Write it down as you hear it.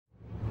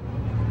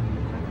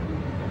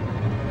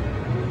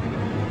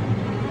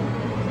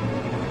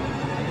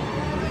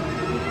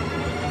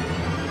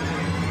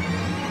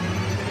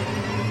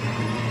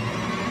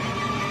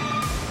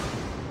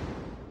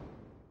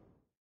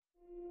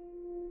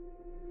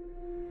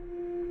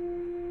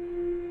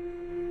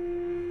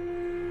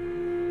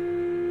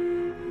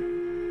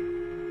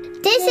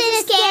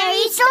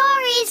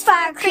Stories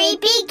for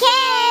Creepy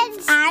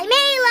Kids. I'm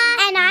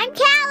Ayla. And I'm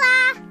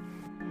Kala.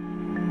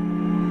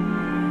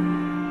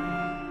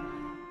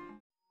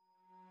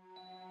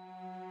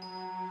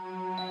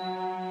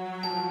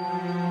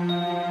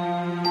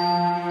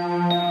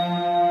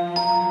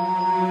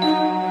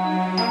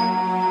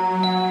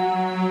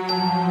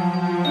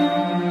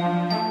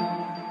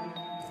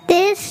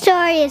 This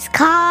story is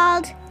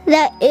called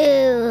The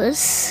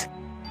Ooze.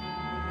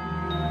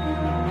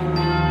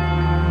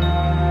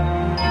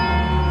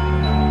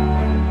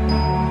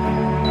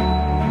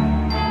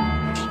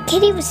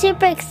 Kitty was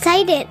super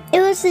excited. It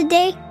was the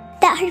day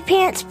that her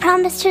parents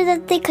promised her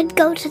that they could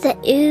go to the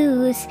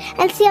ooze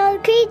and see all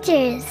the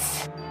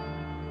creatures.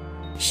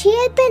 She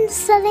had been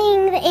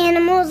studying the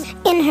animals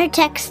in her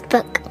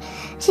textbook.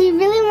 She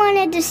really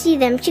wanted to see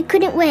them. She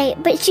couldn't wait,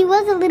 but she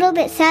was a little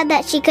bit sad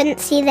that she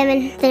couldn't see them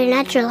in their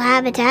natural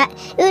habitat.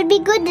 It would be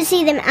good to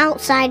see them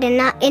outside and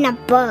not in a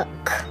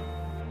book.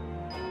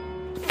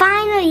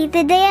 Finally,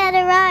 the day had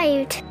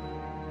arrived.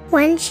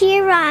 When she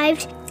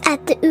arrived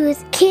at the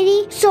ooze,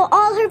 Kitty saw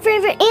all her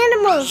favorite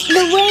animals,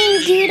 the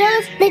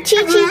Whangdoodles, the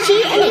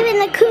Chi-Chi-Chi, and even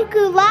the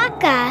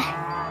Cuckoo-Laka.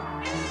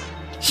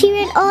 She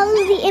read all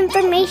of the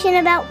information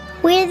about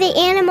where the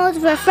animals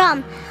were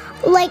from,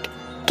 like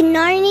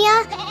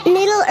Narnia,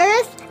 Middle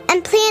Earth,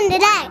 and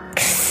Planet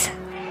X.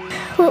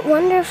 What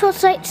wonderful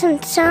sights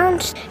and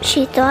sounds,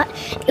 she thought.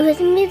 It was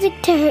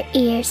music to her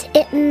ears.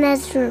 It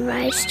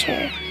mesmerized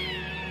her.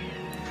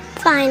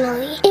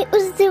 Finally, it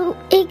was the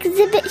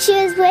exhibit she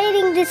was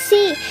waiting to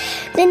see,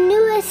 the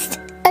newest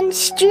and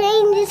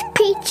strangest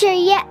creature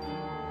yet.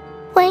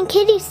 When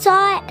Kitty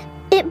saw it,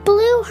 it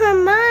blew her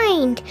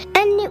mind,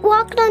 and it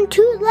walked on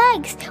 2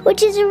 legs,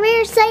 which is a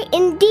rare sight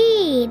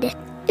indeed.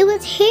 It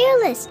was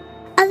hairless,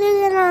 other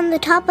than on the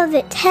top of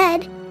its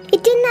head.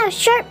 It didn't have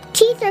sharp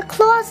teeth or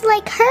claws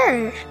like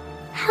her.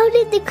 How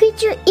did the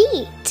creature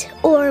eat,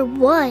 or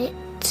what?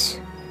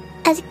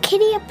 As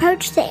Kitty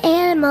approached the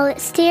animal, it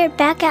stared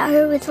back at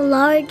her with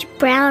large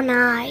brown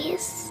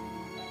eyes.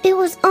 It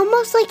was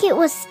almost like it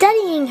was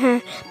studying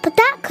her, but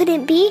that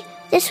couldn't be.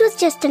 This was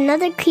just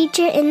another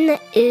creature in the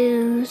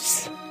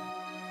ooze.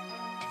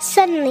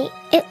 Suddenly,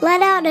 it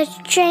let out a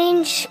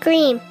strange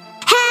scream.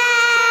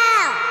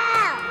 Help!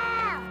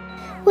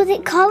 Was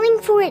it calling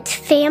for its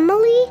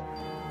family?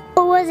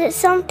 Or was it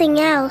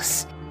something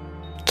else?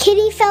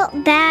 Kitty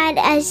felt bad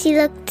as she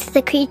looked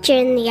the creature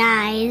in the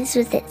eyes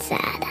with its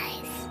sad eyes.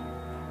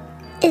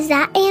 Is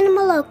that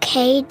animal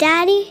okay,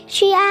 Daddy?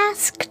 She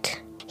asked.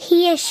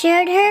 He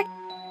assured her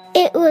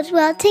it was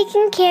well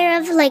taken care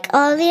of like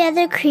all the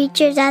other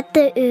creatures at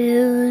the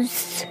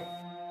ooze.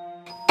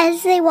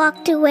 As they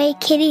walked away,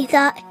 Kitty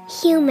thought,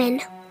 human,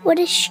 what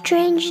a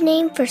strange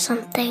name for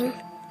something.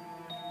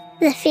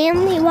 The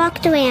family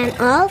walked away on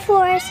all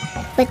fours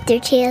with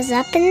their tails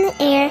up in the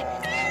air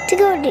to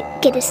go to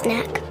get a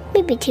snack,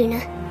 maybe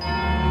tuna.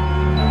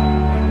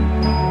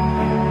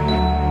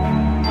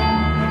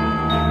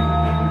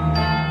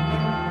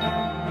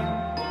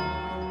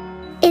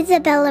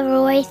 Isabella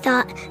Roy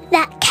thought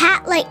that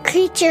cat-like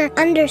creature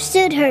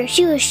understood her.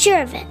 She was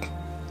sure of it.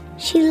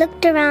 She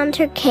looked around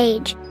her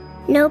cage.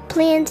 No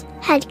plans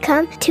had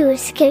come to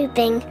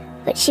escaping,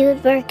 but she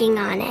was working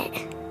on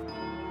it.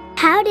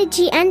 How did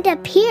she end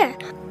up here?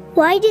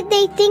 Why did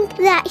they think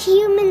that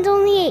humans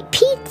only ate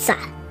pizza?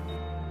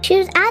 She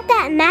was at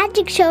that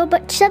magic show,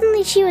 but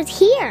suddenly she was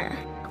here.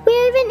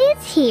 Where even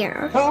is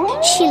here?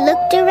 She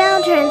looked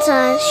around her and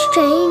saw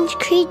strange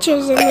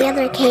creatures in the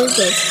other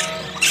cages.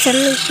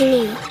 Suddenly she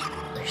knew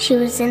she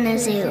was in a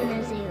zoo.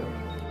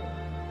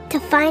 To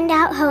find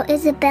out how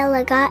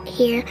Isabella got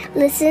here,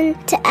 listen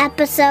to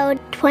episode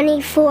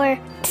 24,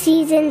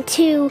 season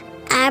 2,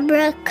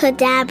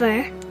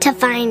 Abracadabra, to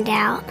find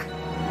out.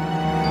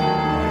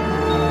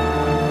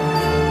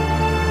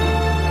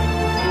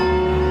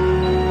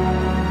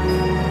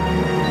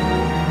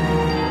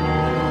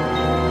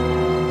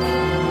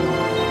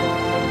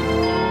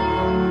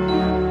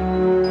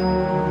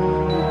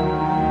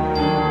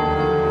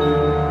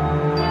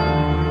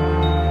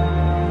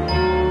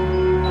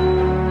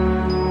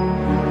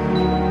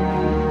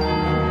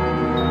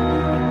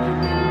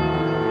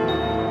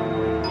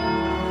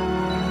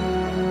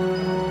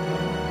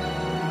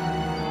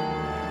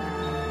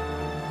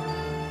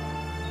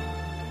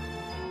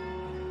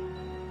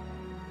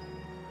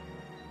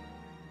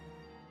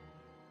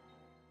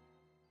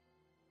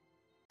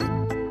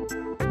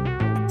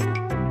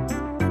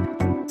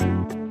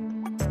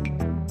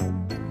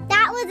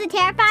 A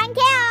Terrifying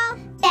Tale.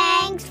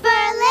 Thanks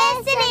for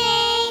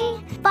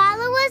listening.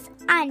 Follow us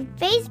on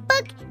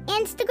Facebook,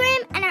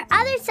 Instagram, and our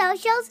other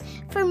socials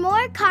for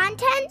more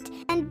content,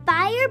 and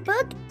buy your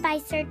book by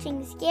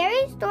searching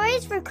Scary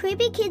Stories for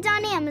Creepy Kids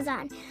on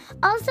Amazon.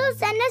 Also,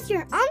 send us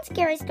your own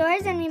scary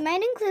stories and we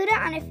might include it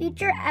on a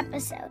future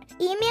episode.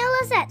 Email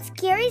us at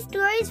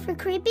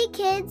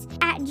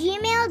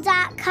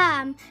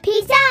scarystoriesforcreepykids@gmail.com.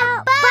 Peace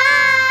out.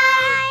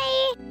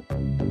 Bye.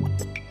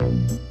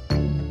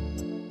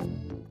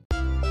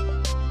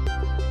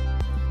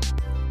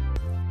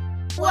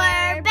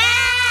 We're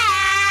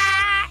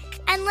back!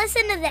 And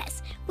listen to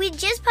this. We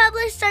just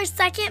published our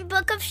second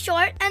book of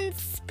short and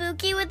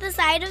spooky with a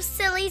side of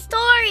silly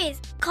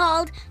stories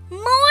called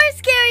More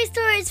Scary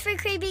Stories for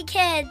Creepy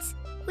Kids.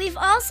 We've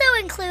also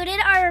included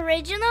our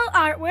original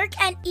artwork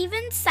and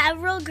even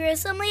several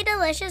gruesomely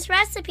delicious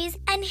recipes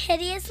and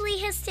hideously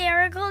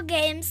hysterical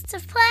games to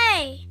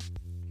play.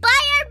 Buy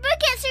our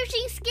book at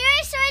searching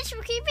Scary Stories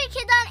for Creepy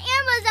Kids on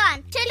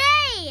Amazon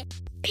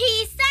today!